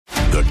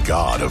The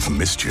god of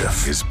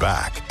mischief is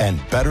back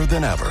and better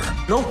than ever.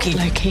 Loki.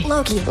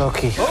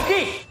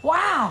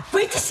 Wow,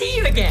 great to see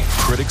you again.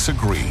 Critics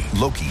agree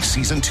Loki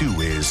Season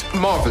 2 is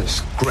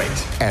marvelous. Great.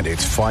 And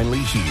it's finally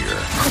here.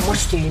 How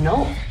much do you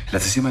know?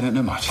 Let's assume I don't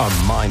know much. A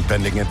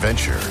mind-bending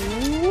adventure.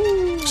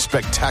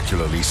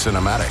 Spectacularly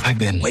cinematic. I've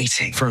been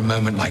waiting for a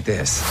moment like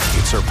this.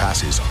 It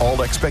surpasses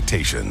all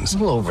expectations. A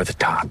little over the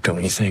top,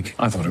 don't you think?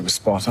 I thought it was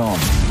spot on.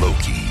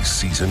 Loki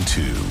Season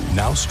 2.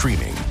 Now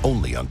streaming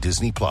only on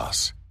Disney+.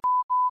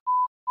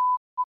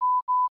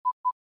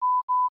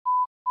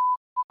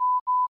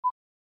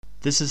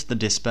 This is The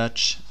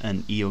Dispatch,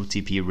 an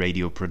EOTP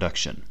radio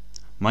production.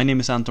 My name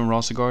is Anton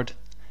Rasegård,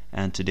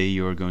 and today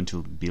you are going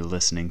to be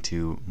listening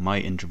to my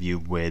interview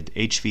with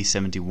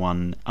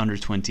HV71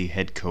 Under-20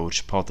 head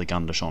coach Patrik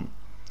Andersson.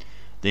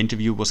 The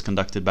interview was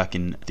conducted back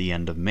in the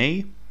end of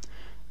May,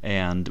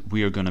 and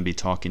we are going to be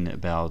talking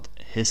about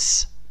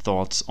his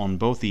thoughts on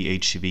both the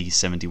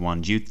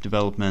HV71 youth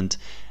development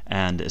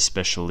and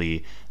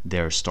especially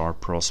their star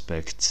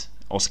prospect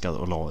Oskar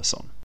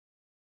Olausson.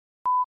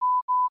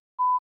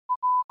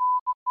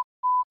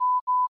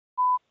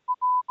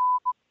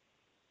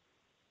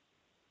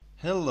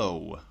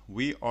 Hello,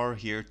 we are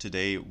here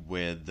today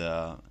with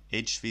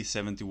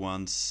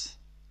HV71's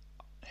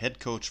head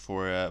coach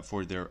for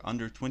their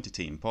Under-20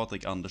 team,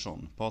 Patrik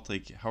Andersson.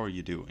 Patrik, how are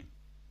you doing?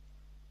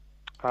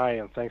 Hi,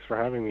 and thanks for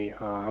having me.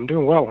 I'm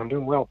doing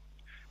well.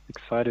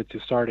 Excited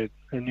to start a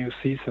new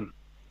season.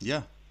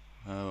 Yeah,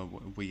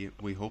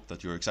 we hope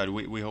that you're excited.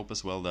 We hope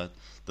as well that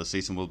the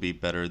season will be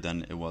better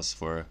than it was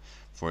for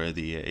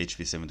the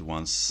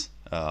HV71's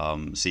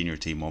senior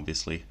team,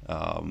 obviously.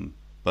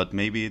 But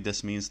maybe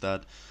this means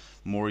that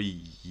more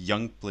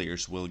young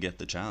players will get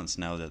the chance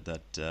now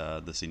that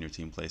the senior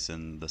team plays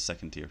in the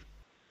second tier.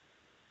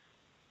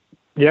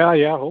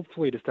 Yeah.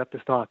 Hopefully the step is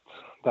not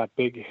that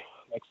big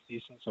next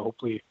season, so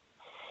hopefully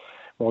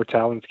more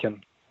talents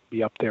can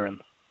be up there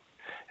and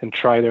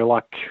try their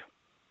luck.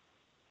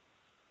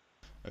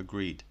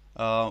 Agreed.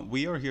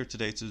 We are here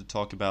today to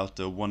talk about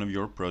one of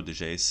your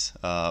proteges,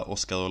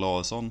 Oskar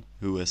Olausson,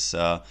 who is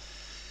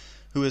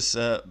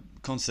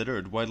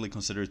widely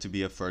considered to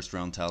be a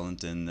first-round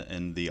talent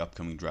in the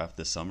upcoming draft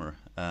this summer.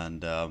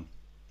 And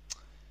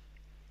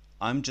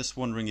I'm just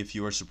wondering if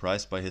you are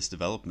surprised by his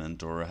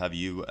development, or have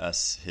you,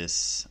 as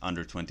his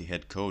Under-20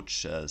 head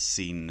coach,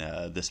 seen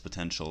this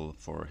potential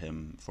for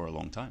him for a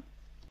long time?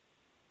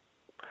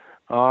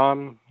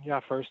 Yeah,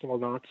 first of all,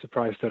 not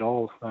surprised at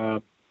all.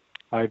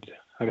 I've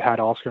had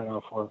Oskar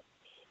now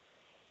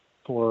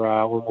for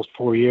almost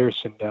 4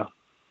 years, and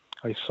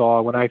I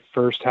saw when I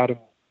first had him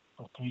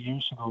 3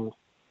 years ago,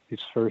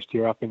 his first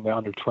year up in the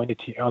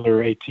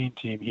under-18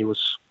 team, he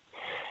was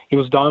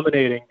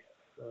dominating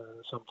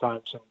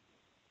sometimes, and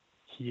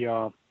he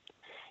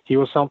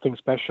was something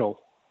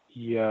special.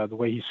 The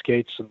way he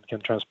skates and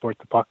can transport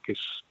the puck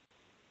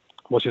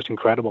was just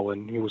incredible,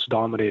 and he was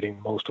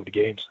dominating most of the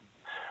games.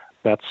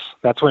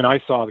 That's when I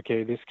saw,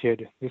 okay, this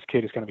kid is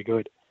going to be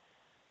good.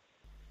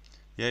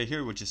 Yeah, I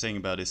hear what you're saying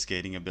about his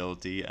skating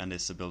ability and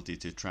his ability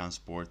to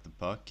transport the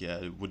puck.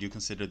 Yeah, would you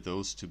consider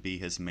those to be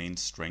his main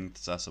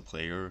strengths as a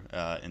player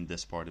in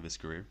this part of his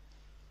career?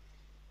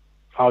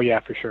 Oh yeah,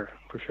 for sure.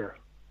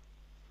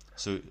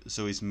 So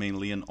he's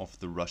mainly an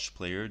off-the-rush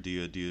player. Do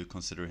you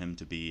consider him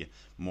to be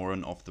more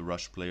an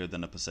off-the-rush player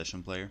than a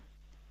possession player?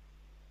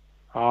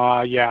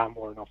 Yeah,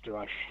 more an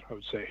off-the-rush, I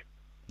would say.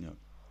 Yeah.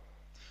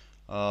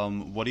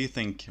 What do you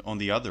think, on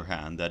the other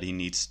hand, that he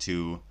needs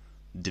to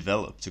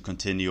develop to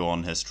continue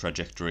on his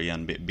trajectory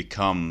and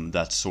become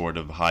that sort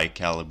of high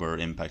caliber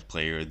impact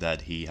player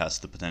that he has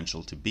the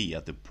potential to be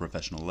at the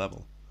professional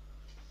level?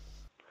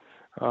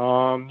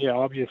 Yeah,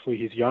 obviously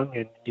he's young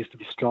and needs to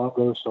be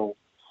stronger, so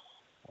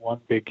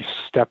one big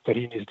step that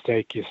he needs to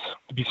take is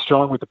to be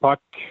strong with the puck,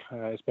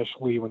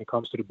 especially when it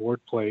comes to the board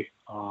play.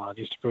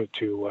 Needs to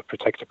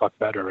protect the puck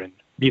better and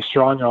be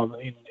strong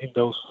in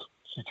those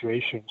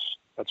situations.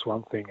 That's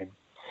one thing,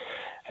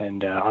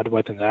 and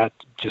otherwise than that,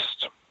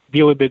 just be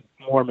a little bit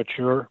more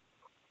mature,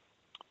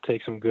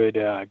 take some good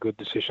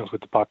decisions with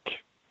the puck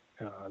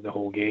the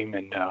whole game,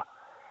 and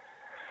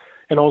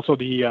also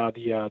the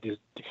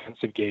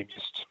defensive game,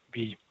 just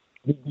be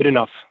good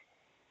enough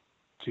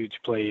to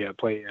play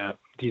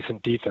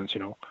decent defense,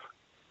 you know.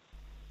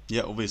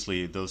 Yeah,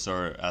 obviously those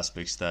are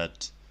aspects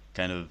that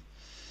kind of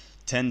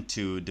tend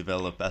to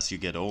develop as you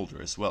get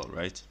older as well,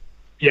 right?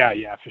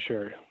 Yeah, for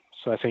sure.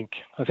 So I think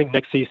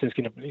next season is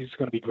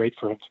gonna be great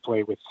for him to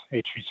play with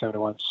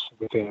HV71s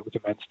with the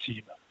men's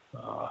team.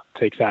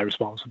 Take that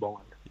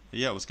responsible.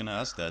 Yeah, I was gonna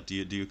ask that. Do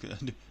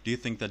you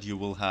think that you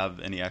will have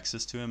any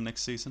access to him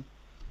next season?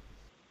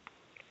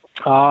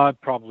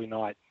 Probably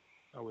not.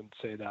 I wouldn't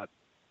say that.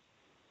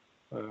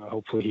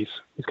 Hopefully he's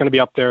gonna be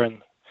up there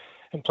and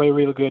play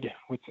really good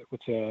with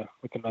the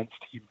men's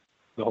team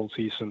the whole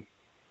season.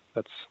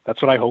 That's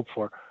what I hope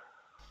for.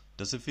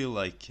 Does it feel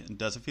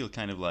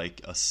kind of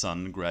like a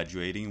son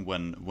graduating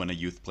when a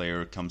youth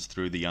player comes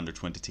through the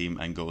Under-20 team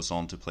and goes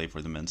on to play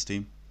for the men's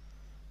team?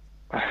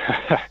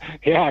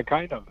 Yeah,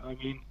 kind of. I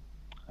mean,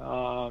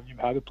 you've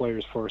had the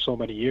players for so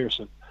many years,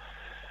 and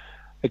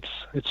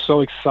it's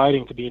so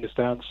exciting to be in the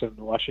stands and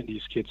watching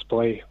these kids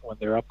play when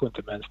they're up with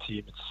the men's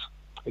team.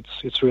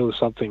 It's really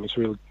something. It's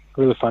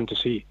really fun to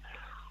see.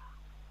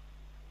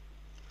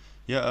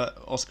 Yeah,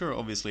 Oskar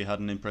obviously had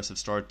an impressive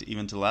start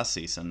even to last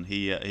season.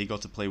 He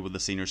got to play with the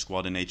senior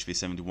squad in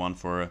HV71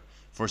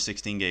 for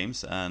 16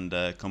 games, and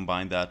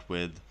combined that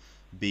with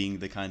being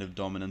the kind of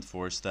dominant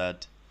force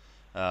that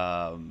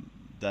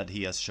that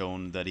he has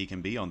shown that he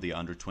can be on the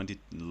under-20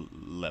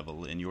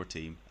 level in your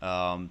team.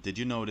 Did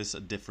you notice a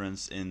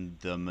difference in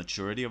the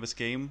maturity of his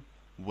game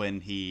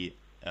when he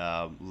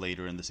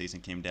later in the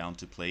season came down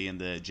to play in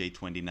the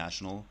J20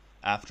 National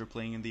after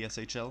playing in the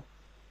SHL?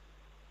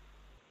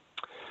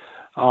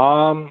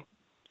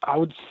 I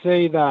would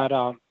say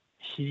that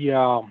he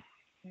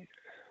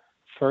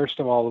first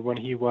of all, when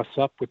he was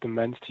up with the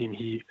men's team,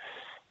 he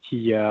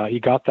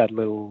got that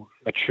little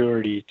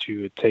maturity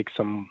to take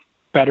some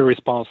better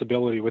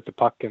responsibility with the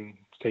puck and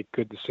take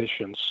good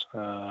decisions.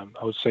 I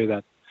would say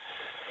that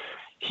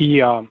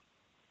he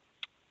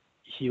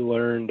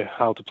learned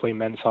how to play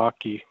men's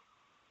hockey,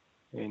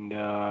 and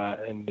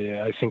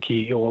I think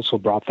he also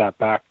brought that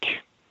back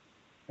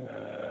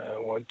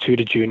to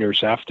the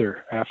juniors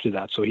after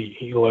that. So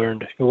he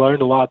learned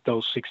a lot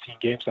those 16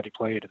 games that he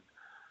played.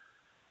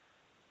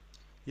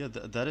 Yeah,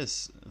 that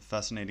is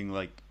fascinating.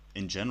 Like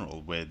in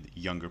general with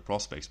younger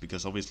prospects,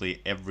 because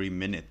obviously every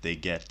minute they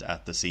get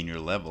at the senior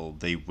level,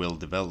 they will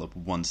develop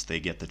once they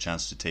get the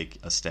chance to take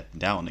a step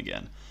down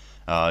again.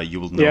 You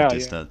will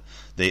notice that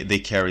they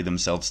carry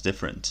themselves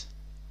different.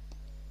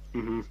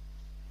 Mm-hmm.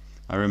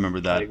 I remember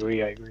that. I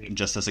agree.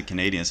 Just as a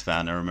Canadiens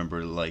fan, I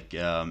remember like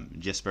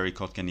Jesperi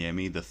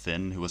Kotkaniemi, the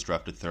Finn, who was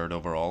drafted 3rd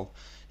overall.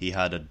 He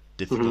had a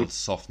difficult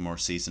sophomore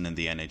season in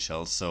the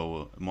NHL,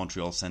 so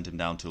Montreal sent him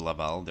down to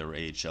Laval, their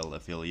AHL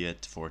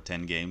affiliate, for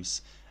 10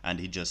 games, and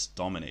he just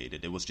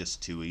dominated. It was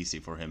just too easy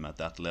for him at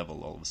that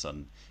level all of a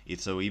sudden.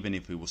 So even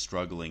if he was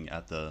struggling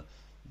at the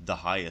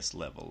highest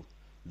level,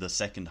 the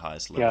second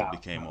highest level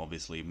became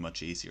obviously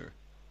much easier.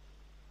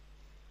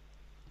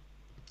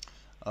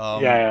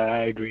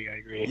 I agree.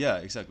 Yeah,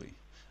 exactly.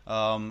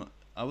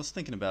 I was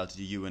thinking about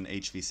you in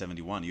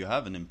HV71. You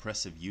have an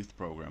impressive youth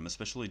program,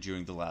 especially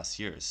during the last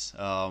years.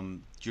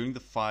 During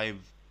the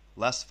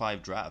last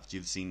five drafts,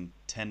 you've seen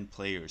 10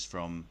 players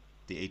from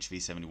the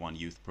HV71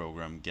 youth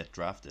program get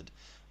drafted.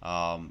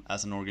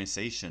 As an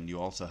organization, you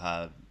also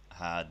have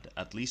had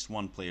at least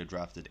one player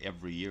drafted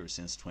every year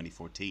since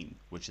 2014,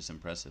 which is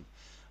impressive.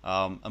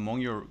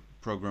 Among your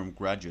program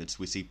graduates,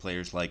 we see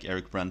players like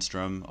Erik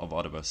Brännström of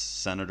Ottawa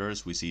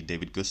Senators. We see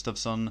David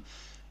Gustafsson,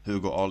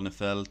 Hugo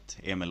Alnefelt,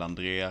 Emil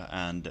Andrea,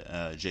 and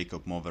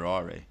Jacob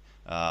Moverare,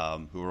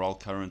 who are all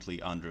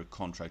currently under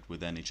contract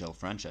with NHL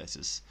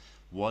franchises.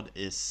 What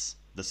is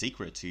the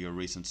secret to your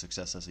recent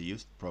success as a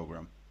youth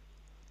program?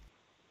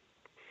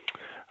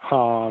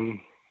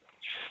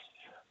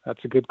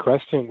 That's a good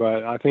question,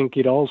 but I think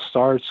it all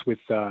starts with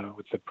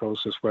the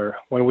process where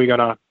when we're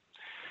gonna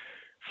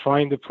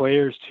find the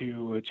players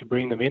to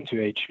bring them into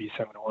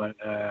HV71.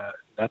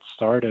 That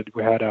started.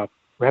 We had a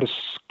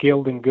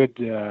skilled and good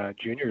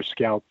junior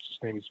scout. His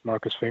name is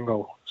Marcus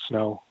Fingal.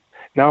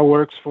 Now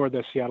works for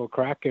the Seattle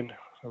Kraken.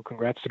 So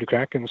congrats to the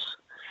Krakens.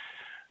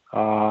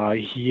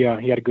 He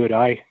had a good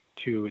eye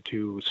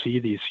to see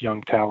these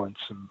young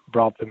talents and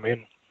brought them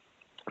in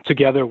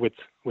together with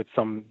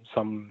some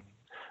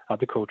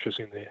other coaches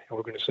in the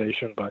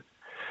organization. But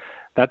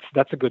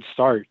that's a good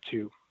start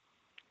to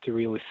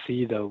really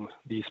see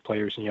these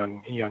players in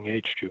young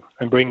age too,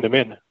 and bring them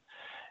in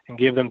and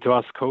give them to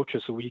us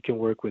coaches so we can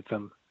work with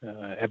them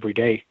every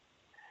day.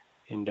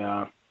 And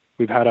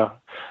we've had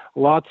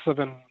lots of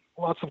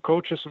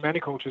coaches, many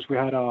coaches. We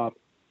had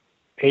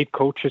 8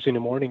 coaches in the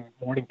morning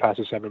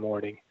passes every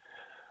morning,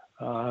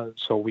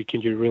 so we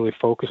can really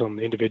focus on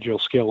the individual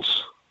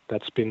skills.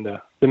 That's been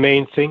the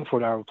main thing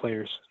for our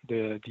players,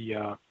 the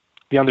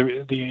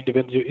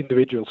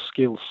individual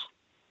skills.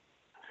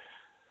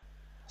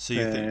 So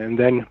you think, and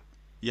then,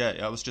 yeah,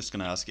 I was just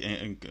going to ask,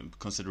 in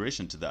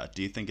consideration to that,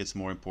 do you think it's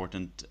more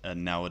important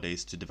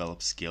nowadays to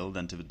develop skill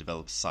than to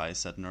develop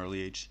size at an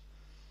early age?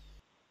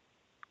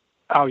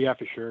 Oh yeah,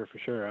 for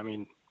sure. I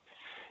mean,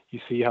 you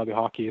see how the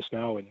hockey is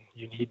now, and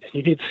you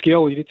need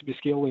skill. You need to be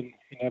skilled in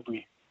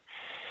every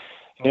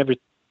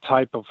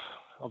type of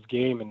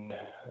game, and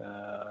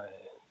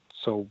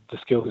so the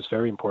skill is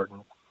very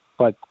important.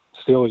 But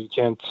still, you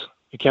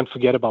can't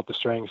forget about the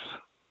strength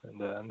and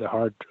the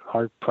hard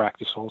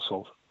practice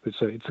also.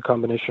 It's a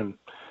combination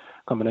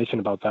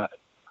about that.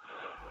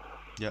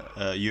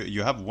 Yeah,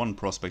 you have one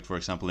prospect, for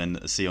example, in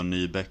Sion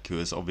Nybeck, who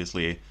is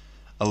obviously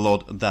a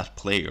lot that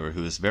player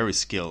who is very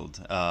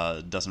skilled,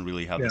 doesn't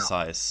really have the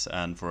size,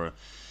 and for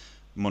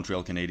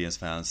Montreal Canadiens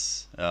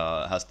fans,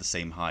 has the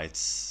same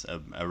heights,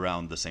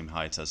 around the same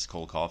heights as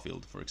Cole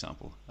Caulfield, for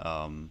example.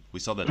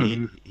 We saw that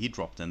he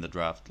dropped in the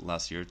draft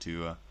last year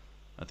to,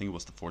 I think it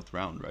was the 4th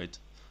round, right?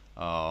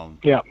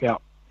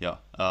 Yeah.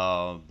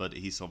 But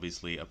he's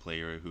obviously a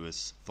player who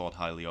is thought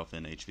highly of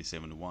in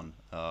HV71.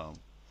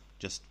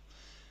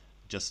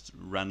 Just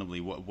randomly,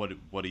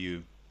 what do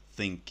you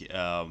think?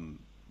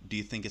 Do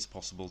you think it's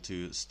possible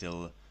to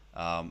still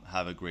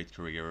have a great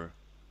career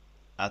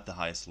at the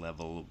highest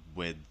level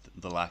with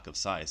the lack of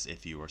size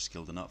if you are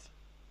skilled enough.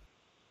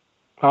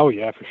 Oh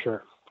yeah, for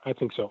sure. I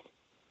think so.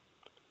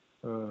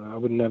 I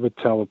would never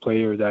tell a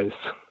player that is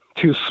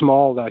too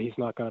small that he's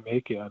not going to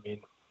make it. I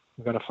mean,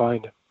 you're going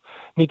to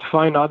need to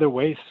find other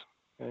ways,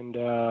 and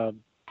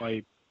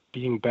by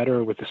being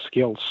better with the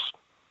skills,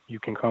 you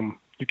can come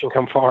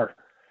far.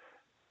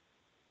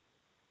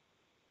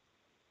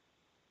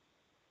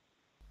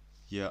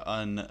 Yeah,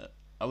 and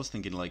I was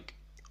thinking, like,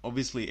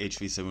 obviously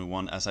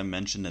HV71, as I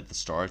mentioned at the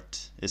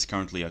start, is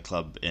currently a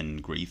club in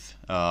grief.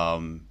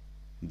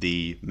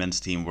 The men's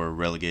team were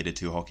relegated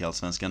to Hockey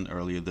Allsvenskan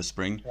earlier this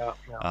spring.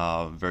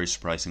 Yeah. Very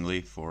surprisingly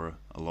for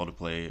a lot of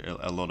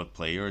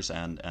players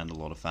and a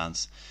lot of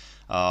fans.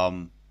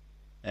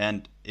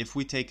 And if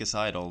we take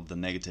aside all the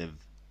negative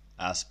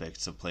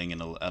aspects of playing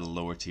at a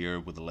lower tier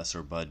with a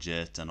lesser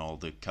budget and all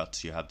the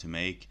cuts you have to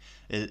make,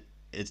 it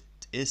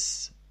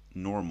is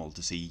normal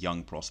to see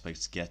young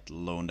prospects get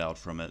loaned out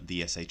from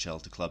the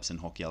SHL to clubs in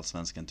Hockey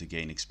Allsvenskan to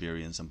gain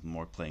experience and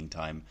more playing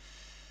time.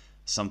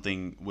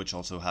 Something which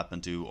also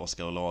happened to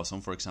Oskar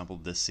Olausson, for example,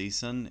 this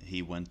season.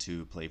 He went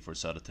to play for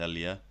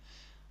Södertälje.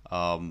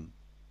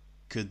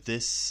 Could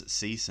this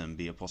season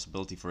be a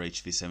possibility for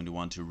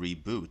HV71 to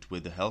reboot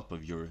with the help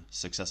of your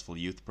successful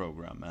youth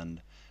program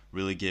and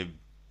really give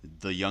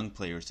the young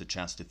players a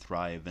chance to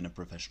thrive in a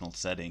professional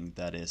setting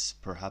that is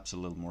perhaps a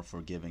little more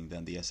forgiving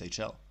than the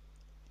SHL?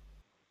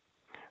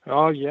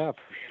 Oh yeah,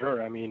 for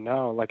sure. I mean,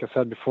 now, like I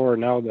said before,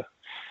 now the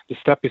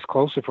step is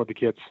closer for the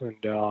kids,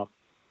 and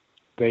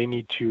they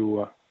need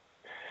to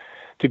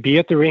be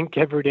at the rink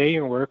every day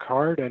and work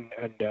hard and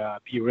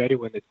be ready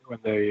when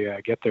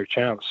they get their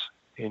chance.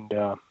 And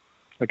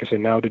like I said,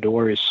 now the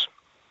door is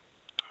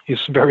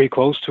very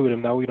close to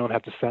them. Now we don't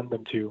have to send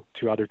them to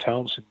other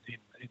towns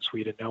in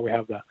Sweden. Now we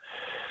have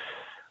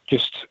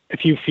just a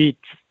few feet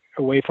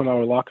away from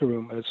our locker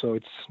room, and so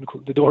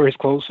the door is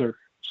closer.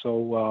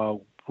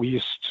 So we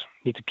just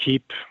need to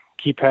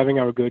keep having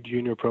our good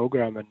junior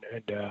program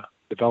and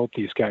develop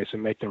these guys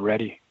and make them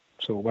ready.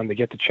 So when they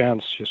get the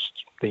chance, just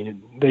they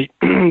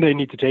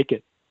need to take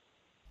it.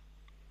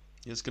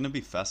 It's going to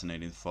be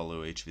fascinating to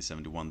follow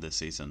HV71 this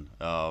season.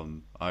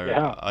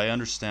 I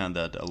understand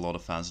that a lot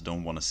of fans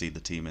don't want to see the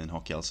team in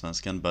Hockey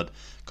Allsvenskan, but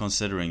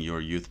considering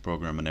your youth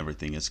program and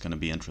everything, it's going to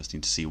be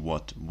interesting to see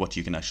what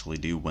you can actually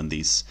do when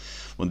these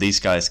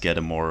guys get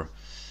a more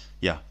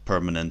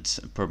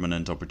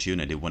permanent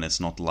opportunity, when it's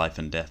not life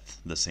and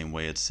death the same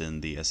way it's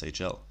in the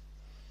SHL.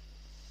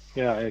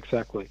 Yeah,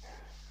 exactly.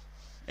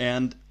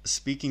 And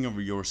speaking of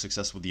your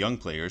success with young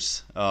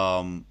players,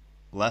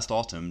 last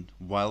autumn,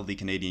 while the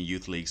Canadian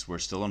youth leagues were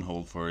still on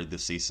hold for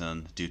this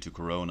season due to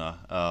Corona,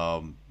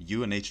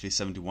 you and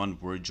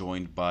HV71 were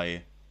joined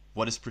by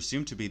what is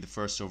presumed to be the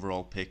first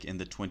overall pick in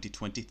the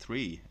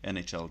 2023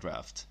 NHL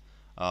Draft,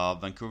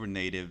 Vancouver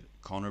native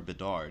Connor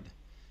Bedard.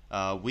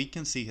 We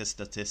can see his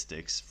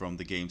statistics from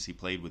the games he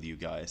played with you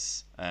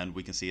guys, and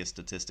we can see his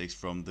statistics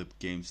from the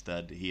games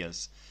that he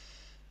has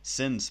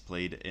since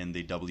played in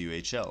the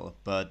WHL.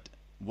 But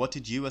what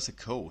did you as a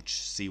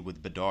coach see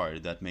with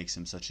Bedard that makes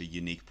him such a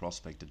unique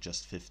prospect at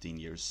just 15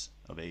 years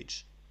of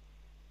age?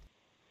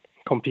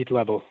 Compete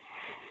level.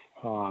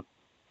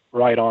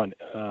 Right on.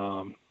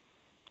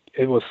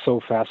 It was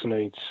so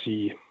fascinating to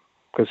see,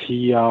 because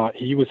he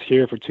was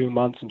here for 2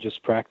 months and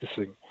just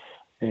practicing.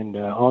 And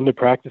on the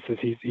practices,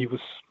 he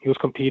was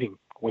competing.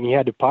 When he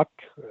had the puck,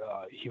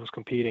 he was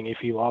competing. If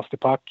he lost the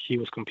puck, he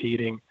was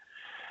competing.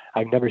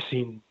 I've never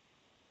seen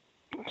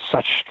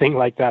such thing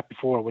like that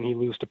before. When he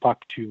loses the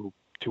puck to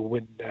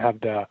win, have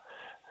the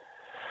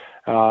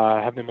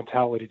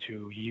mentality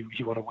to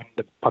he want to win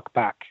the puck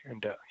back,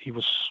 and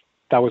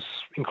that was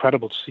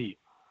incredible to see.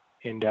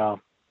 And the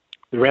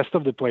rest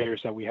of the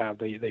players that we have,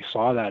 they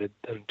saw that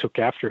and took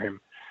after him.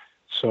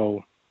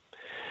 So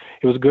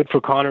it was good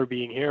for Connor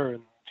being here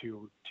and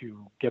to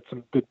get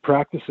some good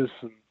practices,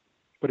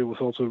 but it was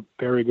also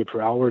very good for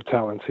our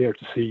talents here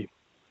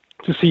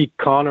to see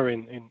Connor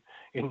in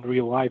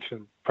real life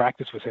and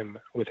practice with him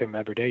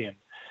every day and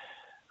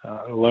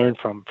learn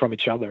from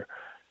each other.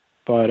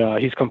 But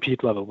his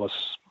compete level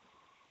was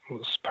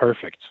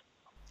perfect.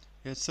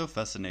 Yeah, it's so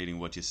fascinating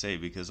what you say,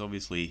 because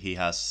obviously he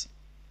has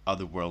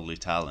otherworldly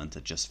talent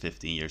at just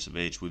 15 years of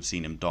age. We've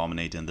seen him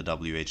dominate in the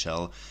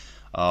WHL.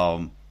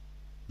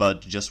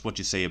 But just what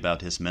you say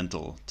about his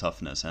mental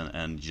toughness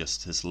and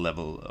just his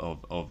level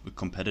of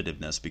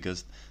competitiveness,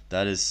 because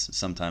that is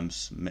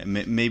sometimes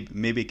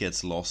maybe it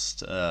gets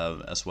lost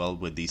as well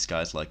with these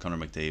guys like Connor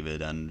McDavid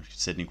and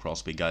Sidney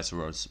Crosby, guys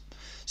who are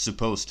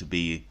supposed to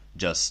be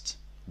just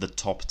the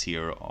top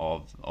tier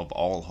of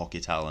all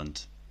hockey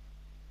talent.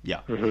 Yeah,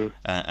 mm-hmm.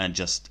 And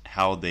just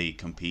how they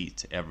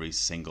compete every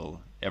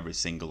single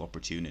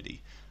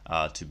opportunity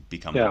to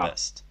become the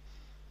best.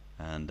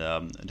 And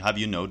have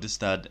you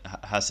noticed that?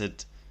 Has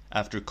it,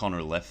 after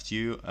Connor left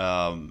you,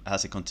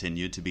 has it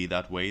continued to be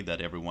that way,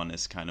 that everyone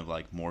is kind of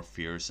like more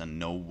fierce and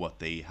know what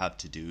they have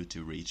to do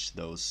to reach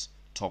those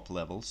top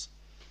levels?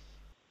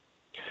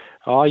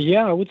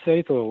 Yeah, I would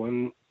say so.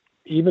 And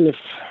even if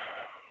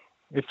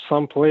if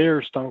some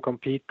players don't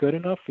compete good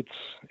enough,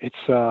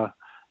 it's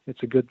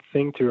a good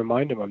thing to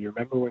remind them of. You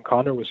remember when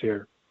Connor was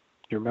here?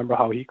 You remember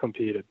how he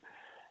competed,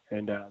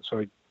 and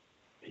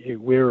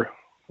we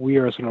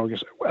are as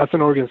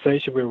an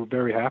organization, we were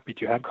very happy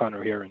to have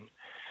Connor here,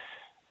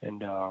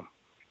 and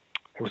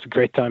it was a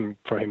great time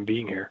for him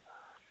being here.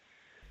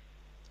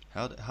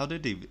 How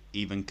did he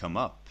even come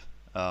up?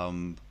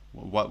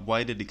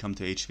 Why did he come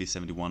to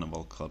HV71 of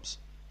all clubs?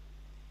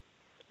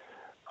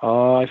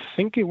 I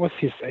think it was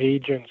his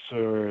agents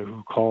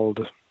who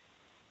called,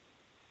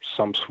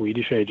 some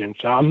Swedish agents.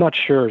 I'm not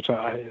sure,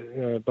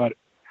 but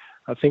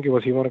I think it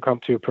was he wanted to come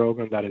to a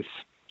program that is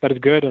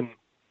good, and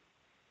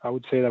I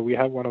would say that we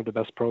have one of the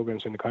best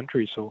programs in the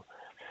country. So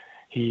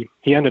he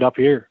ended up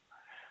here.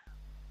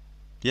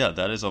 Yeah,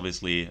 that is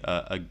obviously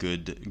a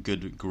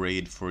good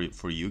grade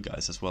for you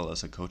guys as well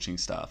as a coaching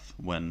staff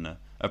when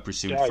a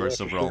presumed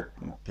first overall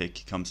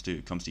pick comes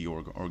to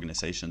your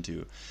organization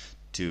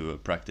to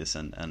practice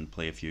and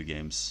play a few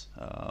games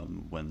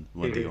when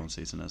the own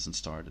season hasn't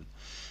started.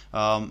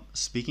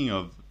 Speaking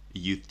of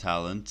youth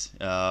talent,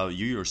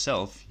 you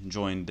yourself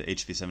joined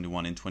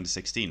HV71 in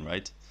 2016,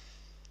 right?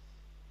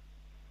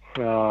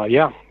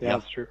 Yeah,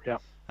 that's true. Yeah.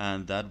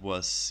 And that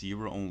was, you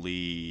were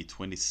only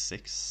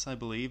 26, I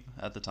believe,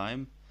 at the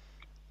time.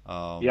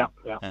 Yeah.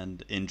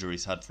 And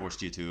injuries had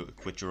forced you to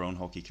quit your own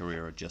hockey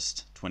career at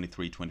just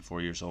 23,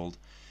 24 years old.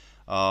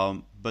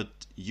 But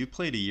you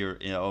played a year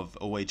of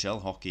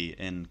OHL hockey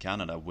in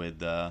Canada with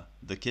the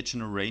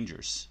Kitchener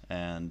Rangers,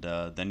 and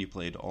then you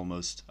played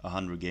almost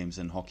 100 games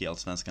in Hockey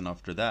Allsvenskan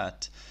after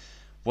that.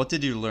 What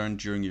did you learn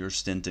during your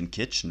stint in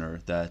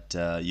Kitchener that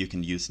you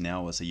can use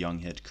now as a young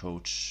head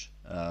coach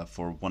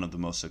for one of the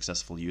most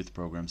successful youth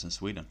programs in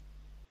Sweden?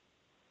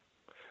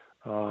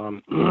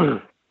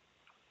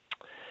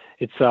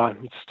 It's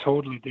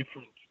totally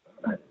different.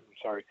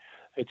 Sorry,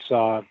 it's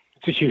a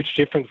huge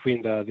difference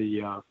between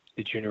the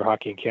junior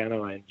hockey in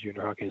Canada and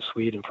junior hockey in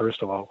Sweden.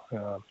 First of all,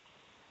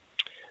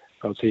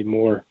 I would say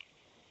more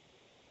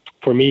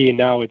for me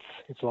now. It's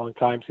a long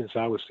time since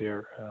I was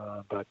there,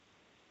 but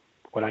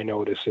what I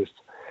noticed is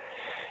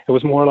it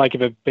was more like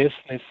a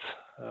business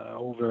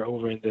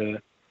over in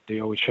the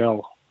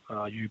OHL.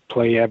 You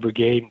play every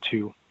game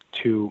to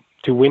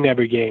win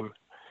every game.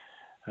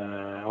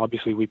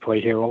 Obviously, we play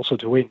here also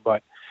to win,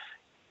 but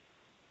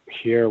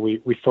here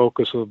we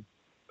focus a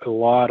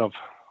lot of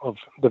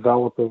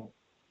developing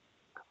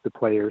the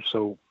players.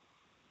 So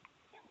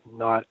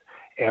not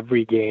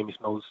every game is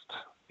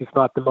it's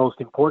not the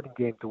most important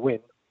game to win.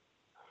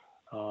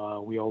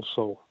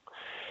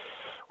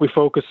 We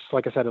focus,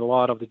 like I said, a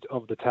lot of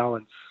the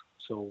talents.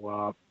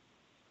 So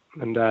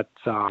and that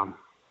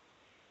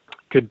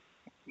could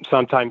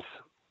sometimes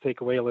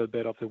take away a little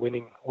bit of the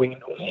winning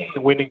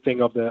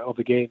thing of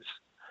the games.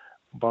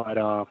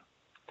 But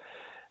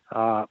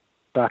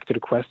back to the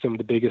question,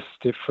 the biggest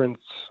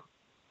difference,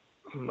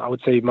 I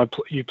would say,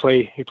 you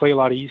play a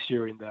lot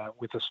easier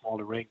with a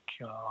smaller rink.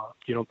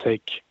 You don't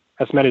take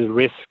as many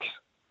risks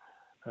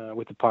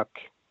with the puck,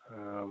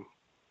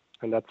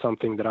 and that's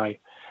something that I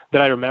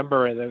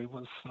remember. And it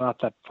was not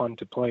that fun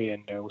to play,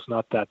 and it was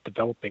not that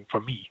developing for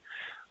me.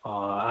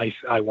 I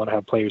want to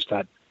have players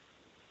that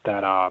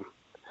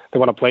they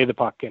want to play the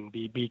puck and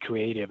be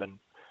creative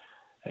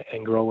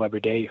and grow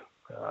every day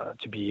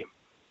to be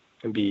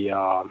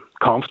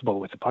comfortable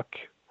with the puck.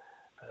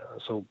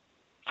 So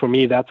for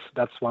me, that's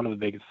one of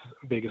the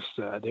biggest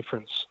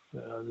difference.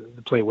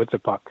 The play with the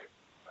puck.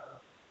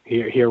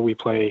 Here we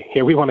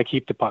want to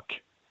keep the puck,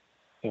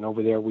 and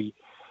over there we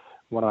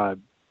want to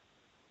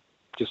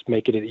just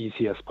make it as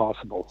easy as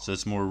possible. So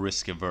it's more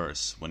risk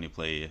averse when you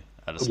play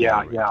at a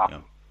smaller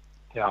rink.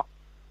 Yeah.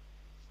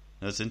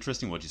 That's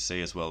interesting what you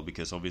say as well,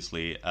 because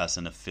obviously as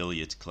an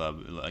affiliate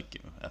club,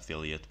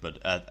 but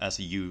as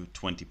a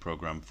U20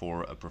 program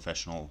for a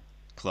professional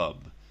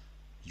club,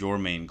 your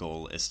main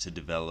goal is to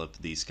develop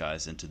these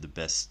guys into the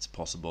best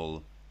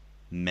possible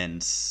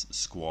men's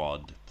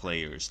squad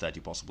players that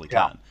you possibly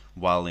can.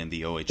 While in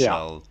the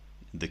OHL,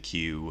 the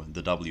Q,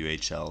 the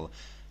WHL,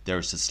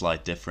 there's a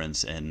slight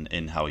difference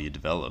in how you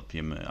develop.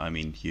 I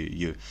mean,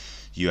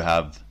 you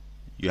have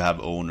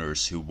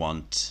owners who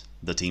want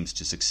the teams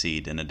to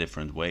succeed in a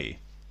different way.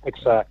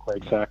 Exactly.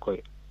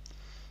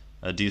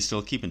 Do you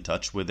still keep in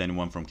touch with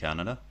anyone from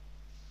Canada?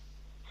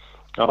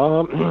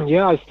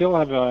 Yeah, I still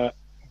have a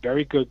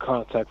very good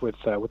contact with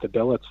the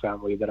Billets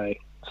family that I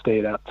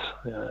stayed at.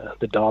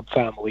 The Dobb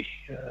family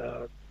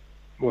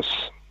was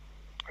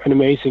an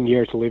amazing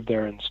year to live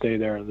there and stay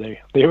there. And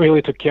they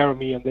really took care of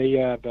me, and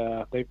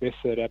they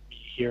visited me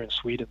here in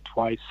Sweden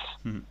twice.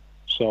 Mm-hmm.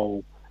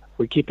 So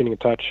we're keeping in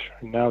touch.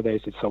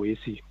 Nowadays, it's so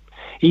easy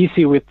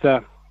with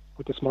the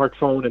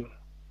smartphone and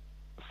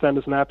send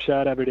a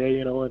Snapchat every day,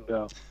 and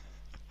so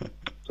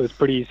it's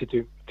pretty easy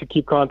to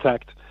keep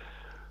contact.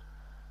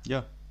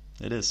 Yeah,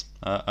 it is.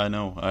 I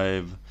know.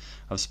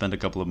 I've spent a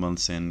couple of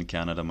months in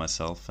Canada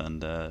myself,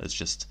 and it's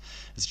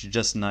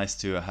just nice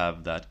to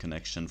have that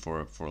connection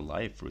for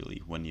life,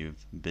 really, when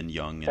you've been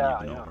young and you've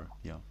been over.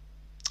 Yeah.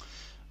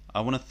 I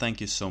want to thank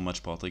you so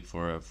much, Patrik,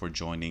 for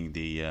joining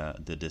the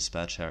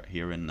dispatch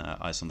here in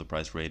Ice on the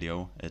Prize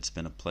Radio. It's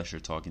been a pleasure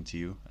talking to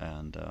you,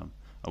 and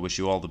I wish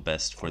you all the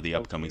best for the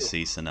upcoming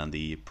season and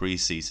the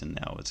pre-season.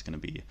 Now it's going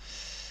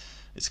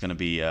to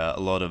be a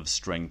lot of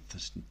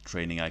strength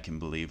training, I can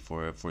believe,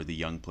 for the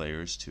young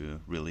players to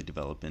really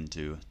develop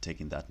into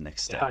taking that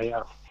next step.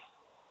 Yeah.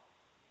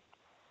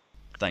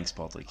 Thanks,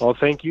 Patrik. Well,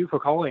 thank you for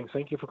calling.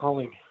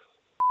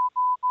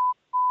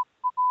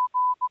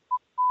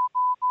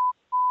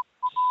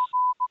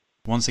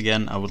 Once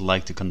again, I would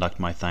like to conduct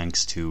my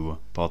thanks to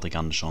Patrik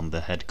Andersson,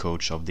 the head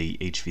coach of the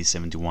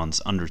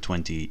HV71's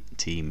Under-20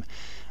 team,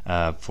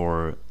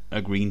 for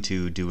agreeing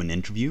to do an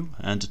interview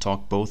and to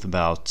talk both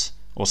about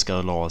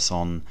Oskar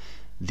Olausson,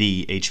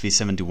 the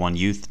HV71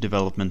 Youth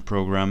Development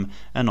Program,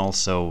 and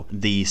also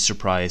the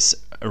surprise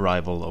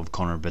arrival of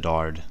Connor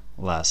Bedard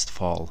last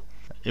fall.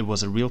 It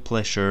was a real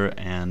pleasure,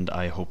 and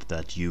I hope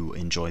that you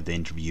enjoyed the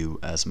interview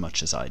as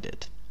much as I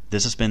did.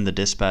 This has been The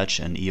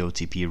Dispatch, an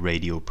EOTP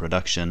radio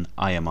production.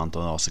 I am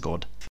Anton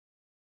Rasegård.